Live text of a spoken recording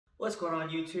What's going on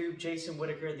YouTube? Jason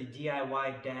Whitaker, the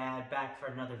DIY Dad, back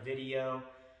for another video.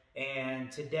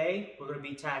 And today we're going to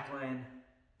be tackling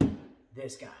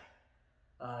this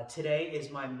guy. Today is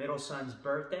my middle son's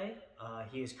birthday.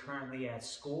 He is currently at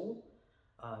school.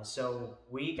 So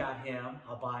we got him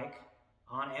a bike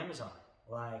on Amazon.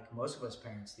 Like most of us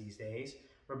parents these days,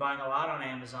 we're buying a lot on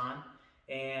Amazon.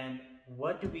 And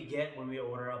what do we get when we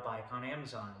order a bike on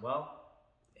Amazon? Well,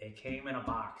 it came in a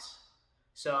box.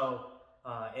 So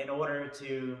in order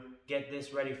to get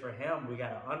this ready for him, we got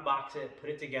to unbox it, put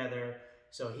it together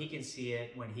so he can see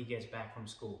it when he gets back from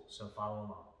school. So follow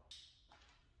along.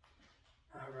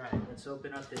 All right, let's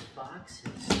open up this box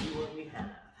and see what we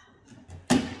have.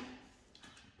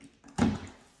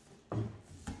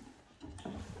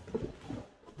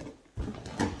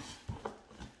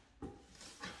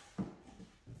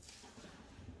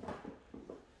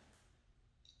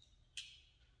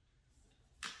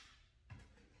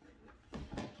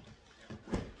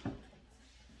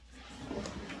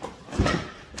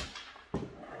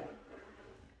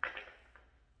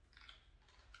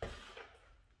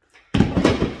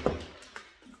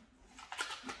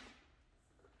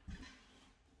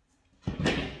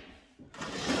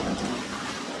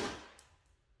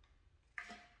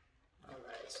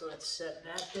 So let's set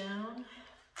that down.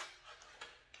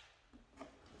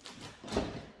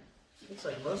 Looks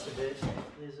like most of it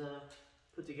is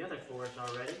put together for us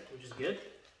already, which is good.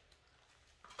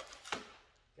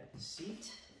 Got the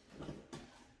seat.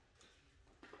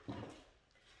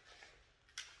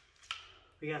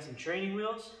 We got some training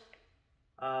wheels.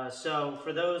 So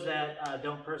for those that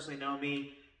don't personally know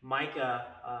me, Micah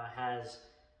has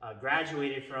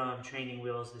graduated from training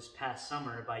wheels this past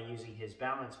summer by using his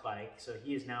balance bike. So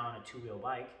he is now on a two-wheel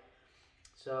bike.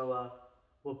 So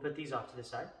we'll put these off to the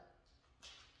side.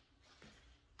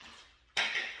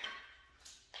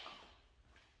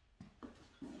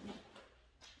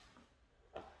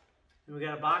 And we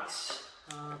got a box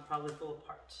probably full of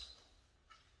parts.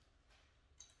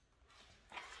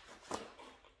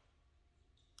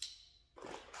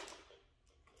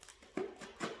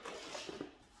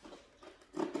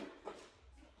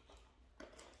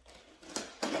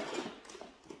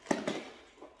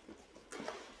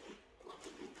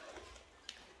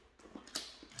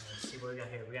 What we got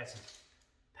here? We got some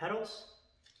pedals,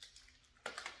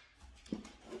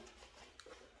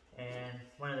 and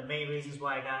one of the main reasons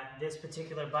why I got this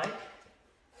particular bike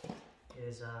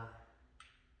is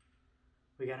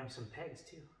we got him some pegs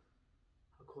too.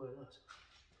 How cool are those?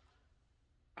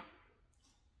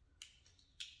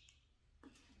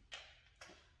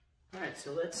 All right,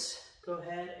 so let's go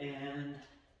ahead and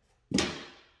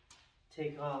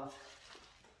take off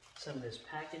some of this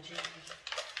packaging.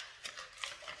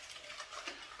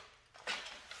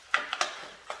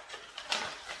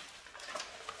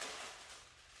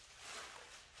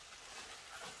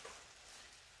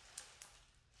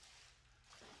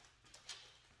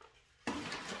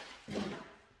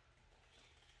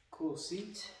 Cool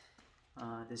seat.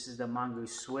 This is the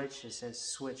Mongoose switch. It says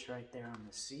switch right there on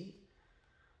the seat.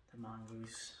 The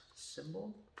Mongoose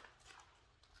symbol.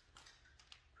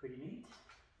 Pretty neat.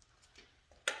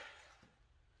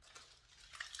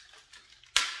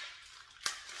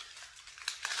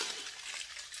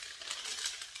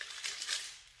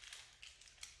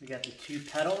 We got the two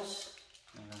pedals.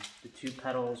 The two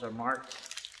pedals are marked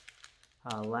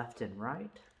left and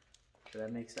right, so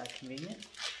that makes that convenient.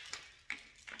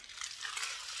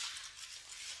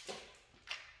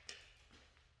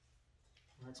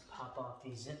 Let's pop off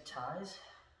these zip ties.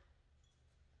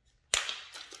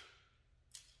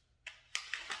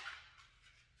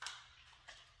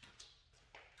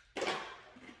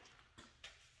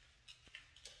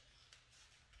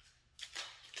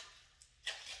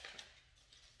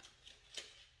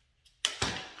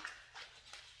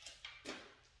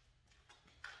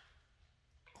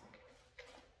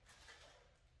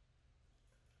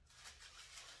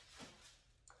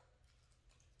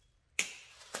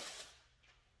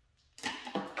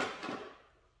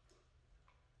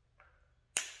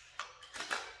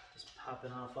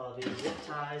 Popping off all these zip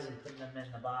ties and putting them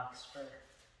in the box for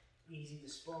easy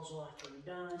disposal after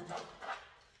we're done.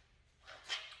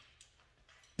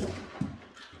 We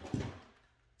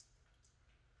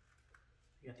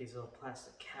got these little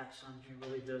plastic caps on here.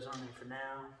 We'll leave those on there for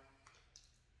now.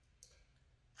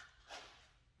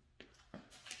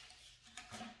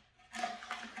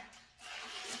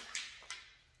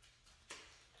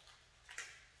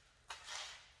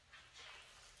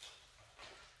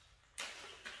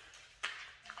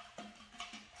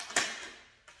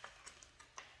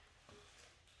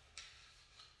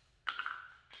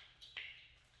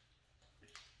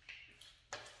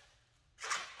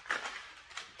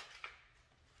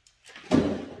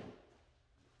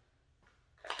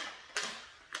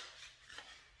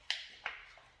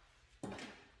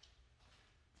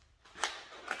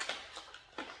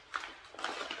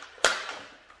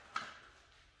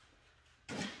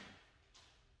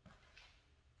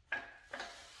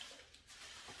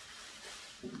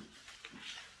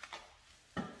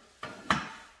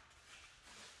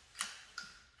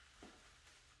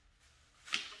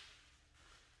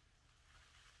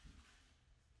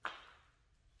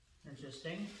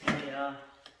 interesting. The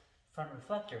front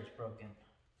reflector is broken.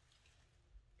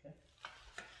 Okay.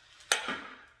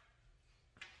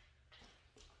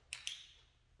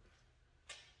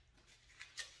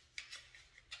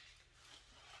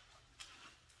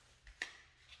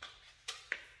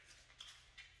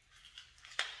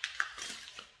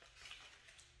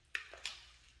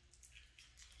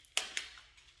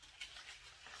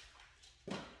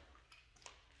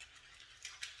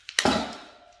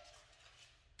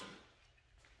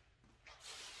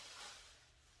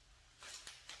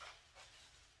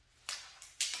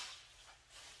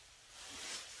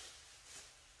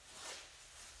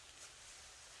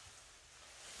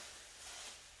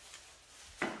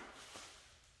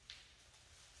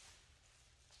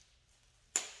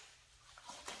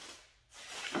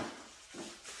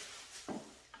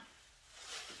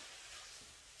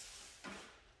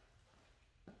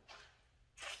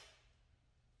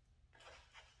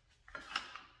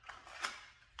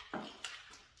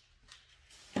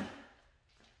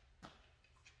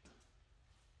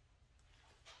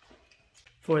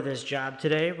 For this job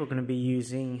today, we're going to be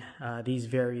using these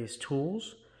various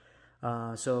tools.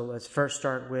 So let's first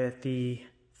start with the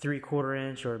 3/4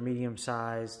 inch or medium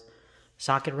sized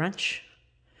socket wrench.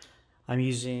 I'm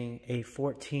using a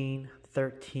 14,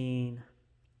 13,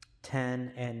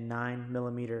 10, and 9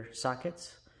 millimeter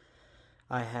sockets.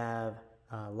 I have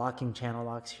locking channel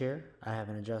locks here. I have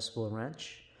an adjustable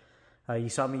wrench. You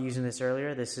saw me using this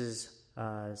earlier. This is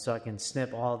so I can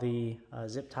snip all the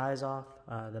zip ties off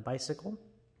the bicycle.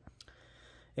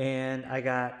 And I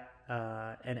got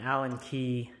an Allen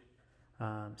key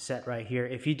set right here.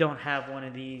 If you don't have one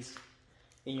of these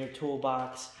in your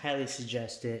toolbox, highly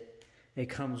suggest it. It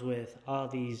comes with all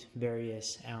these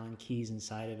various Allen keys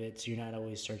inside of it, so you're not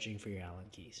always searching for your Allen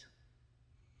keys.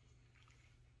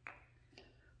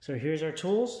 So here's our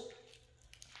tools.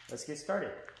 Let's get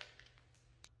started.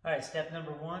 All right, step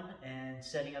number 1 in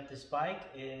setting up this bike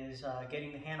is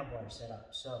getting the handlebars set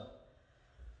up. So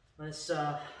let's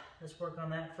work on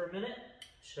that for a minute,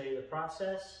 show you the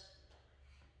process.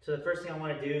 So the first thing I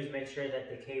want to do is make sure that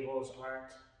the cables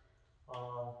aren't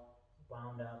all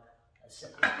wound up. I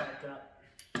set this back up.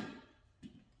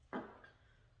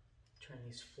 Turn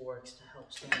these forks to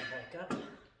help stand it back up.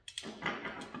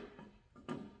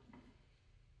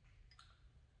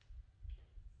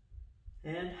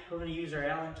 And we're going to use our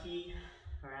Allen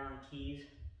keys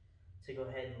to go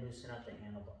ahead and loosen up the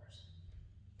handlebars.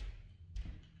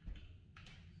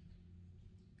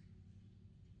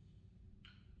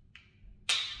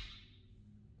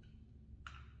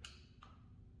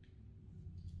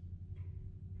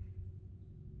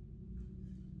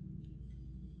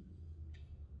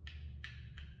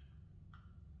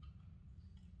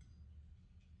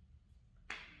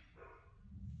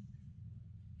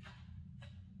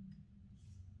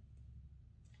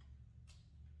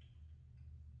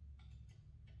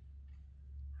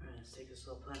 Let's take this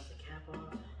little plastic cap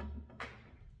off.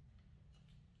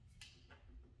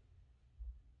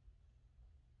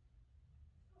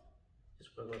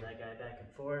 Just wiggle that guy back and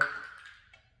forth.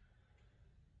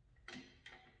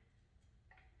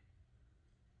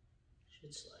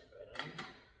 Should slide right on.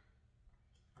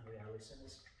 Oh, we gotta loosen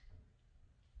this.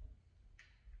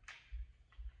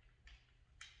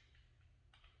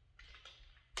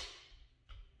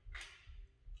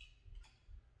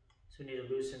 So we need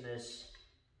to loosen this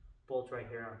bolt right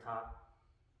here on top.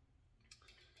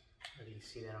 I don't know if you can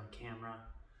see that on camera,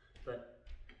 but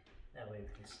that way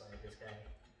we can slide this guy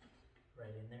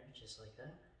right in there, just like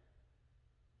that.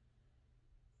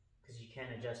 Because you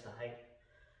can adjust the height.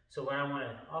 So what I want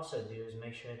to also do is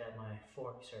make sure that my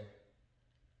forks are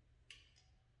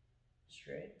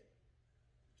straight.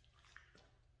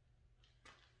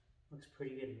 Looks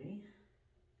pretty good to me.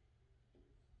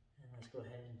 And let's go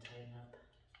ahead and tighten up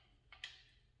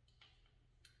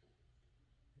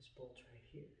this bolt right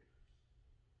here.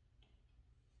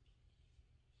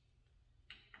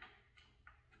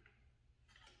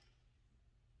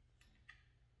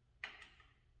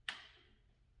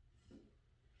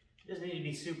 It doesn't need to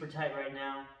be super tight right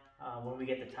now. When we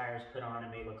get the tires put on, it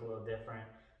may look a little different,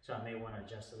 so I may want to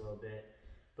adjust a little bit.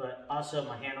 But also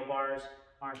my handlebars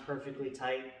aren't perfectly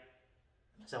tight,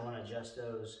 so I want to adjust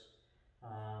those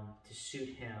to suit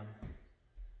him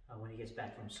when he gets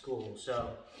back from school.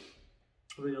 So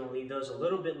we're going to leave those a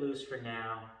little bit loose for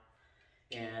now,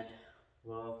 and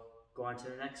we'll go on to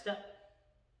the next step.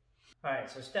 All right,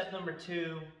 so step number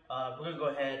 2, we're going to go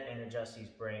ahead and adjust these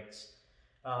brakes.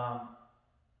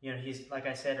 You know, he's, like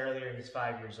I said earlier, he's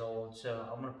 5 years old, so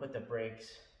I'm going to put the brakes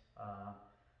a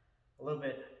little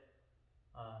bit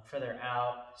further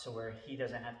out so where he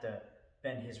doesn't have to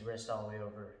bend his wrist all the way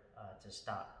over to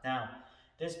stop. Now,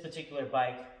 this particular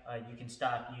bike, you can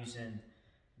stop using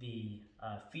the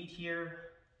feet here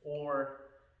or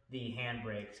the hand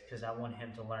brakes, because I want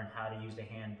him to learn how to use the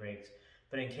hand brakes.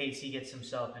 But in case he gets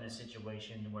himself in a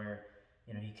situation where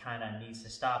he kind of needs to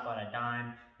stop on a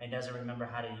dime and doesn't remember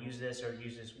how to use this or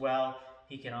use this well,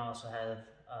 he can also have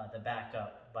the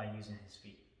backup by using his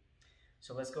feet.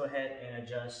 So let's go ahead and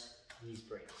adjust these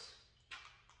brakes.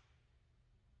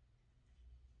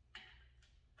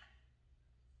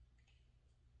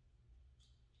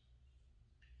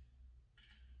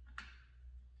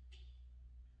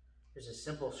 There's a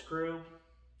simple screw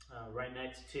right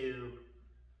next to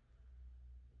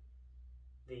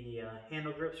the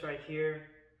handle grips right here,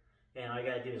 and all you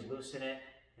gotta do is loosen it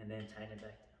and then tighten it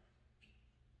back down.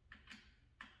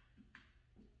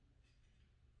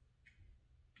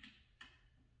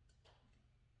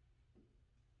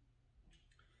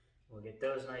 We'll get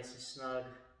those nice and snug,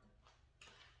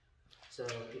 so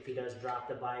if he does drop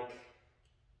the bike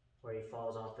or he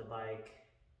falls off the bike,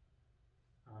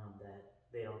 that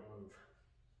they don't move.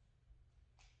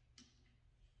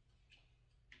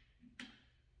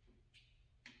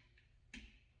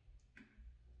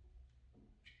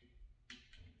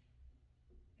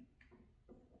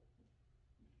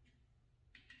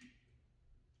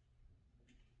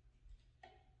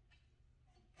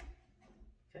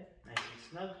 Okay, nice and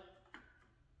snug.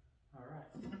 All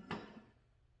right.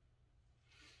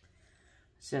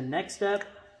 So next step,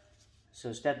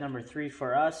 step number 3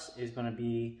 for us is going to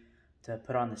be to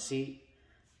put on the seat.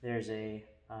 There's a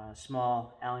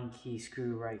small Allen key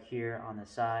screw right here on the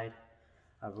side.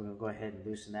 We're going to go ahead and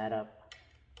loosen that up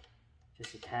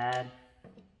just a tad.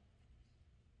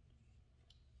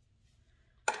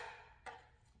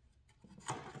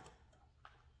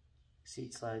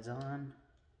 Seat slides on.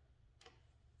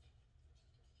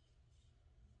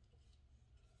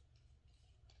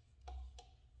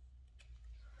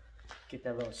 Get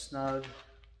that little snug.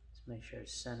 Let's make sure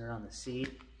it's centered on the seat.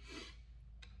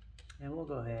 And we'll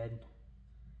go ahead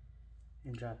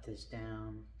and drop this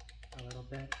down a little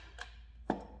bit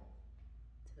to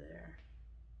there.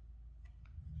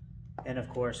 And of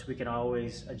course, we can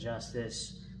always adjust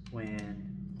this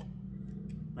when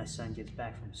my son gets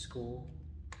back from school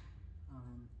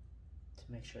to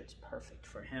make sure it's perfect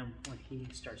for him when he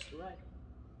starts to ride.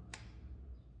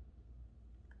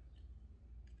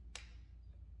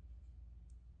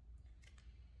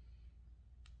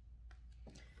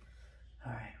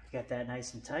 All right, we got that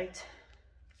nice and tight.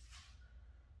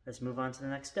 Let's move on to the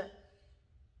next step.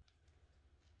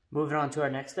 Moving on to our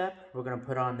next step, we're going to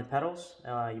put on the pedals.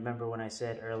 You remember when I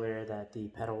said earlier that the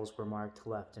pedals were marked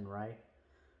left and right?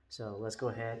 So let's go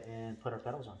ahead and put our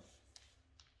pedals on.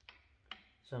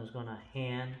 So I'm just going to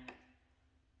hand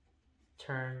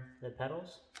turn the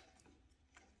pedals.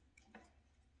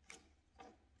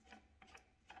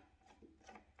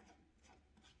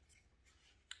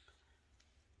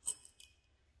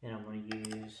 And I'm going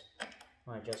to use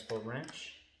my adjustable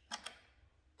wrench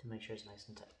to make sure it's nice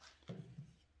and tight.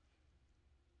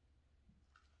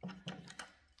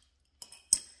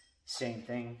 Same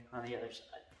thing on the other side.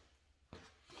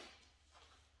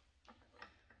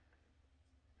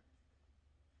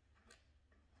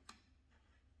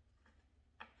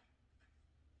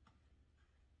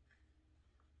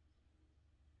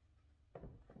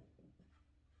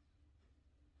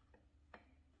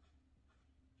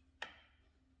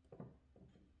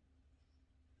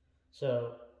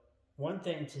 So one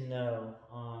thing to know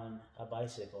on a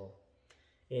bicycle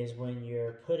is when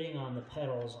you're putting on the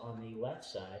pedals on the left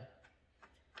side,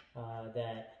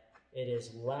 that it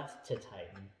is left to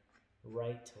tighten,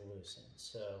 right to loosen.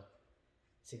 So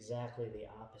it's exactly the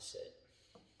opposite.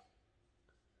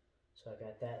 So I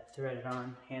got that threaded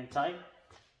on hand tight.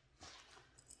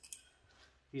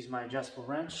 Use my adjustable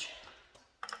wrench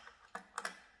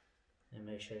and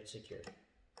make sure it's secured.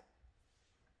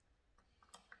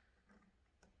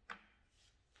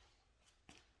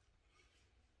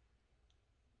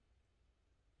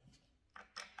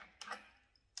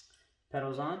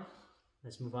 Pedals on.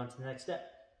 Let's move on to the next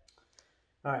step.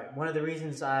 All right, one of the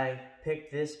reasons I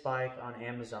picked this bike on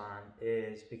Amazon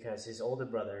is because his older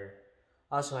brother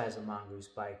also has a Mongoose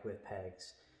bike with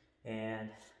pegs. And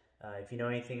if you know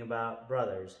anything about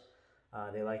brothers,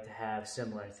 they like to have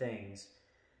similar things.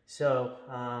 So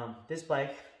this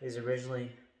bike is originally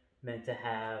meant to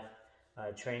have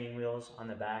training wheels on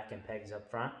the back and pegs up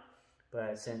front.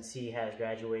 But since he has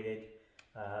graduated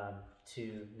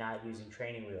to not using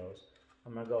training wheels,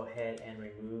 I'm going to go ahead and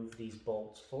remove these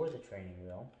bolts for the training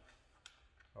wheel,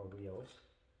 or wheels,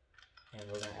 and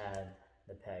we're going to add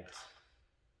the pegs.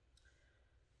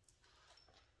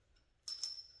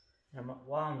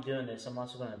 While I'm doing this, I'm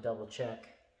also going to double check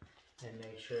and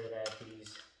make sure that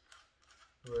these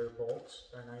rear bolts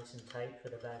are nice and tight for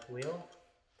the back wheel.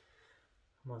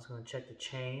 I'm also going to check the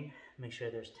chain, make sure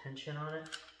there's tension on it.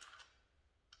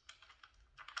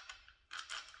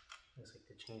 Looks like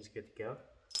the chain's good to go.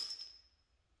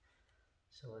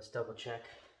 So let's double check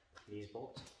these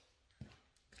bolts.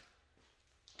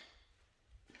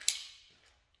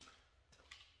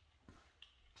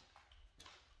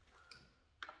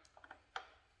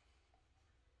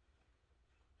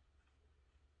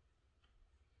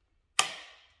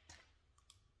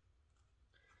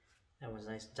 That one's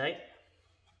nice and tight.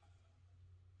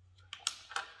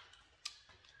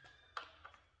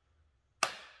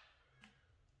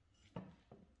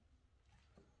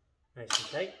 Nice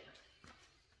and tight.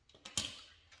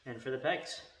 And for the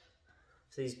pegs.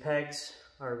 So these pegs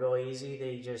are really easy.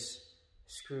 They just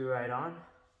screw right on.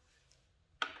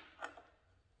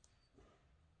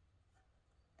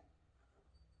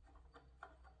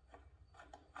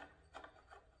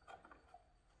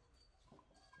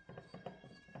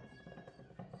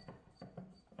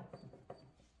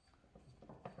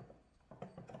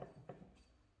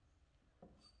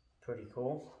 Pretty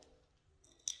cool.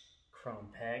 Chrome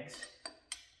pegs.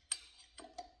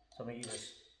 So I'm going to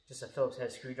use just a Phillips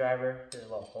head screwdriver. There's a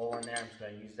little hole in there. I'm just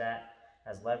going to use that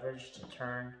as leverage to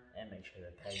turn and make sure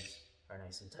the pegs are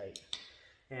nice and tight.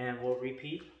 And we'll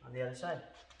repeat on the other side.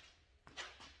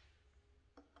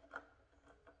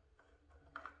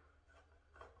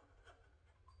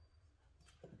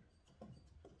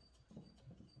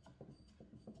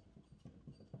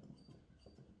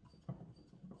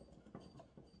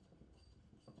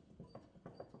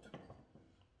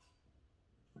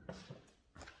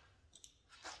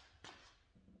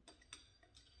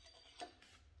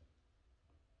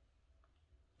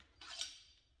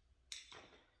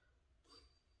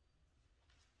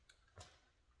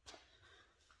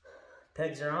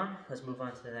 Pegs are on. Let's move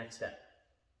on to the next step.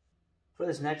 For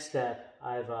this next step,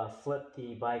 I've flipped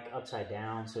the bike upside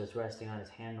down so it's resting on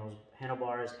its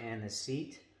handlebars and the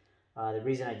seat. The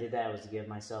reason I did that was to give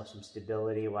myself some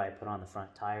stability while I put on the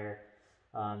front tire.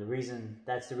 That's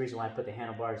the reason why I put the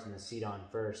handlebars and the seat on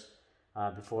first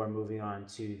before moving on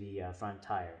to the front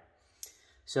tire.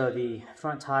 So the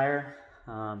front tire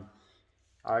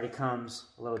already comes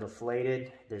a little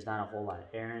deflated. There's not a whole lot of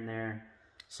air in there.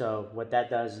 So what that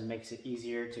does is makes it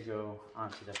easier to go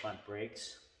onto the front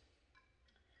brakes.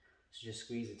 So just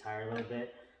squeeze the tire a little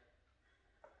bit.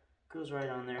 Goes right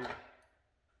on there.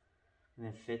 And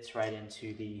then fits right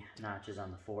into the notches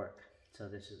on the fork. So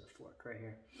this is the fork right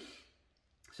here.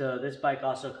 So this bike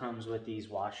also comes with these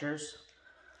washers.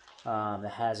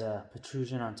 That has a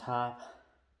protrusion on top.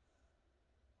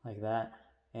 Like that.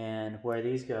 And where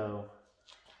these go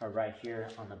are right here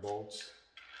on the bolts.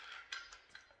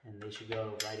 And they should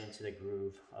go right into the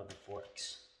groove of the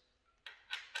forks.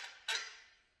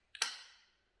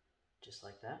 Just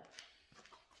like that.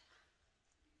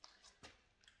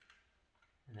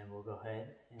 And then we'll go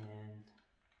ahead and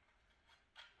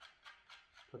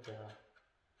put the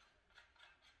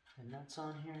nuts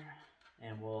on here.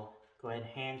 And we'll go ahead and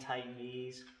hand tighten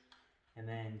these and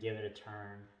then give it a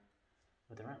turn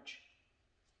with a wrench.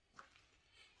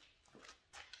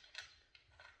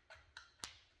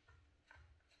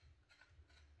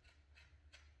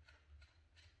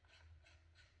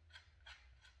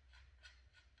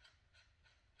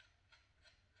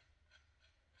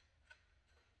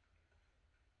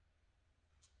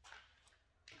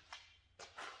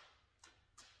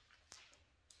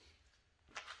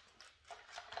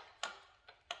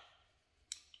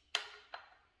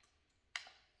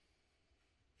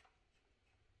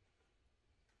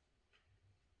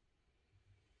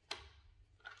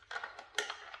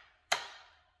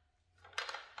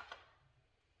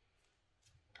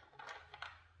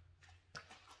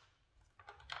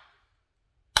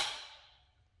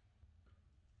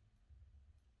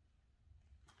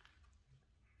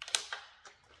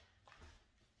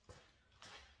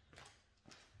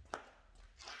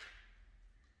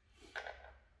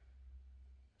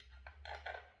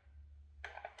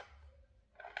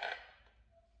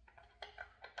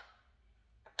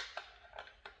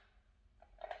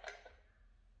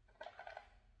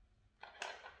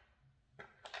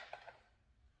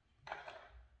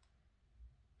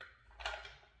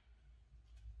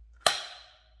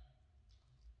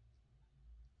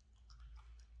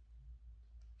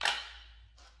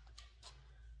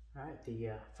 All right, the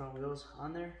front wheel's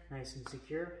on there, nice and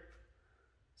secure.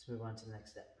 Let's move on to the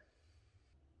next step.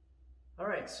 All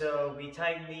right, so we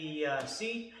tightened the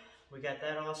seat. We got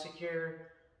that all secure.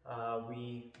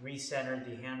 We recentered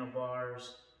the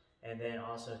handlebars and then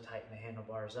also tighten the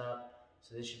handlebars up.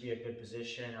 So this should be a good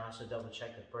position. Also double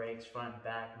check the brakes, front and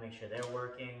back, make sure they're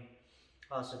working.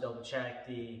 Also double check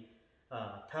the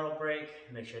pedal brake,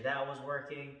 make sure that was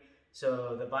working.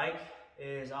 So the bike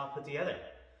is all put together.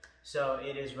 So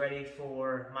it is ready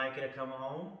for Micah to come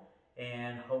home,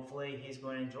 and hopefully he's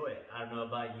going to enjoy it. I don't know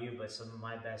about you, but some of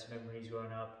my best memories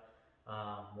growing up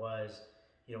was,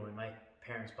 when my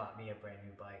parents bought me a brand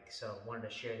new bike. So I wanted to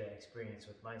share that experience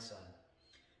with my son.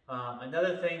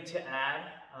 Another thing to add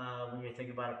when you're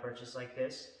thinking about a purchase like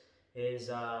this is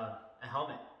a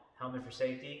helmet for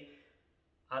safety.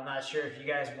 I'm not sure if you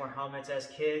guys wore helmets as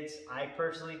kids. I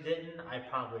personally didn't. I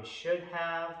probably should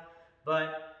have,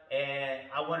 but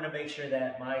I wanted to make sure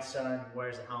that my son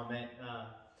wears a helmet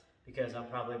because I'm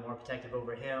probably more protective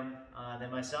over him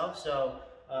than myself. So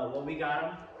what we got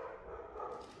him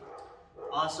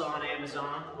also on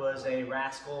Amazon was a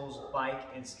Raskullz bike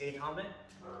and skate helmet.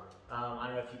 I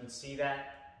don't know if you can see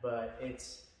that, but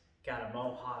it's got a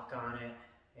mohawk on it,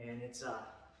 and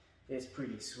it's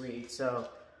pretty sweet. So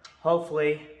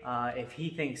hopefully, if he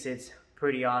thinks it's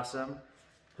pretty awesome,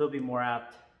 he'll be more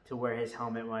apt to wear his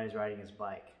helmet when he's riding his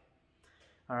bike.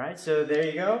 All right, so there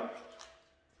you go.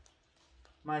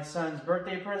 My son's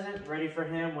birthday present, ready for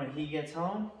him when he gets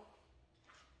home.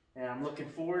 And I'm looking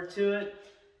forward to it.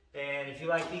 And if you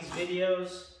like these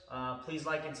videos, please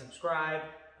like and subscribe.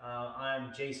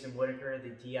 I'm Jason Whitaker, the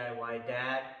DIY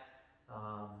Dad.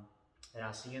 And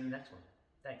I'll see you in the next one.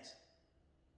 Thanks.